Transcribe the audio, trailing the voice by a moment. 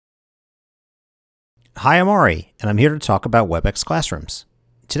Hi, I'm Ari, and I'm here to talk about Webex Classrooms.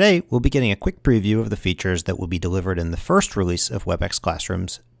 Today, we'll be getting a quick preview of the features that will be delivered in the first release of Webex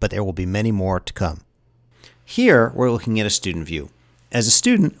Classrooms, but there will be many more to come. Here, we're looking at a student view. As a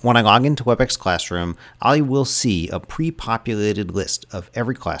student, when I log into Webex Classroom, I will see a pre-populated list of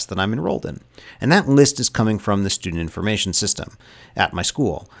every class that I'm enrolled in. And that list is coming from the student information system at my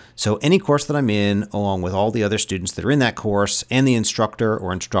school. So any course that I'm in, along with all the other students that are in that course, and the instructor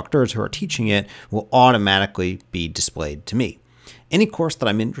or instructors who are teaching it, will automatically be displayed to me. Any course that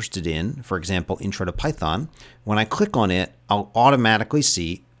I'm interested in, for example, Intro to Python, when I click on it, I'll automatically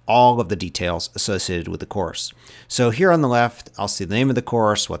see all of the details associated with the course. So here on the left, I'll see the name of the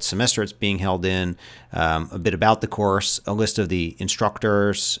course, what semester it's being held in, a bit about the course, a list of the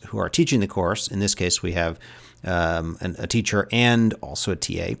instructors who are teaching the course. In this case, we have a teacher and also a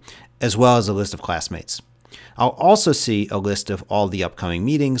TA, as well as a list of classmates. I'll also see a list of all the upcoming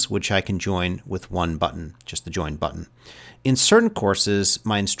meetings, which I can join with one button, just the Join button. In certain courses,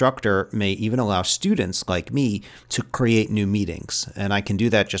 my instructor may even allow students like me to create new meetings. And I can do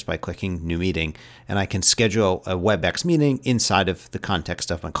that just by clicking New Meeting. And I can schedule a Webex meeting inside of the context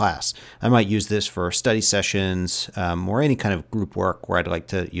of my class. I might use this for study sessions or any kind of group work where I'd like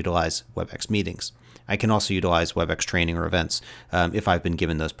to utilize Webex meetings. I can also utilize Webex training or events if I've been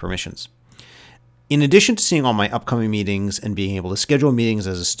given those permissions. In addition to seeing all my upcoming meetings and being able to schedule meetings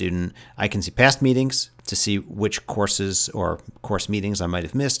as a student, I can see past meetings to see which courses or course meetings I might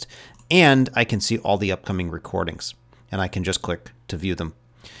have missed, and I can see all the upcoming recordings, and I can just click to view them.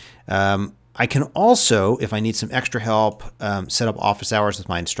 I can also, if I need some extra help, set up office hours with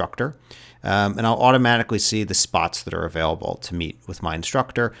my instructor, and I'll automatically see the spots that are available to meet with my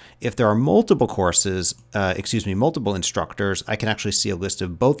instructor. If there are multiple courses, multiple instructors, I can actually see a list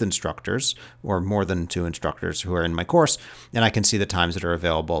of both instructors or more than two instructors who are in my course, and I can see the times that are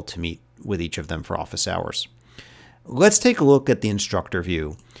available to meet with each of them for office hours. Let's take a look at the instructor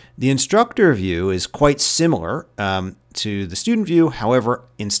view. The instructor view is quite similar to the student view. However,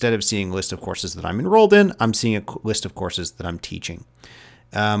 instead of seeing a list of courses that I'm enrolled in, I'm seeing a list of courses that I'm teaching.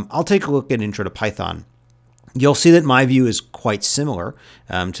 I'll take a look at Intro to Python. You'll see that my view is quite similar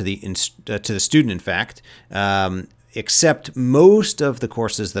to the student, in fact, except most of the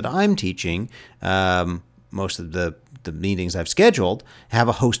courses that I'm teaching, most of the meetings I've scheduled, have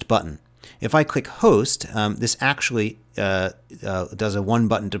a host button. If I click host, this actually does a one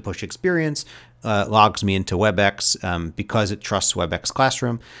button to push experience, logs me into Webex because it trusts Webex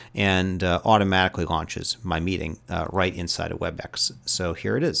Classroom, and automatically launches my meeting right inside of Webex. So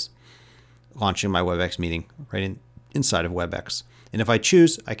here it is, launching my Webex meeting right inside of Webex. And if I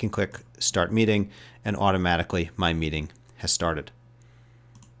choose, I can click Start Meeting, and automatically my meeting has started.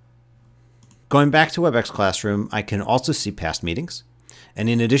 Going back to Webex Classroom, I can also see past meetings. And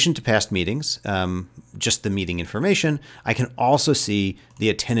in addition to past meetings, just the meeting information, I can also see the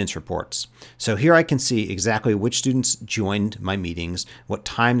attendance reports. So here I can see exactly which students joined my meetings, what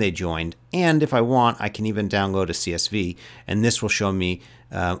time they joined, and if I want, I can even download a CSV, and this will show me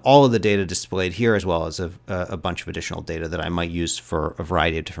all of the data displayed here, as well as a bunch of additional data that I might use for a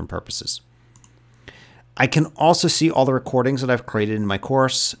variety of different purposes. I can also see all the recordings that I've created in my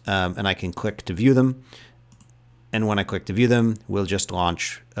course, and I can click to view them. And when I click to view them, we'll just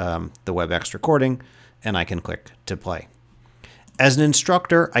launch the Webex recording, and I can click to play. As an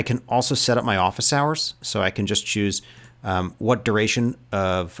instructor, I can also set up my office hours. So I can just choose what duration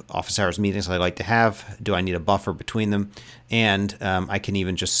of office hours meetings I like to have. Do I need a buffer between them? And I can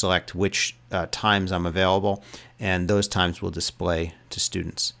even just select which times I'm available, and those times will display to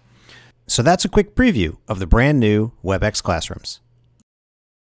students. So that's a quick preview of the brand new Webex Classrooms.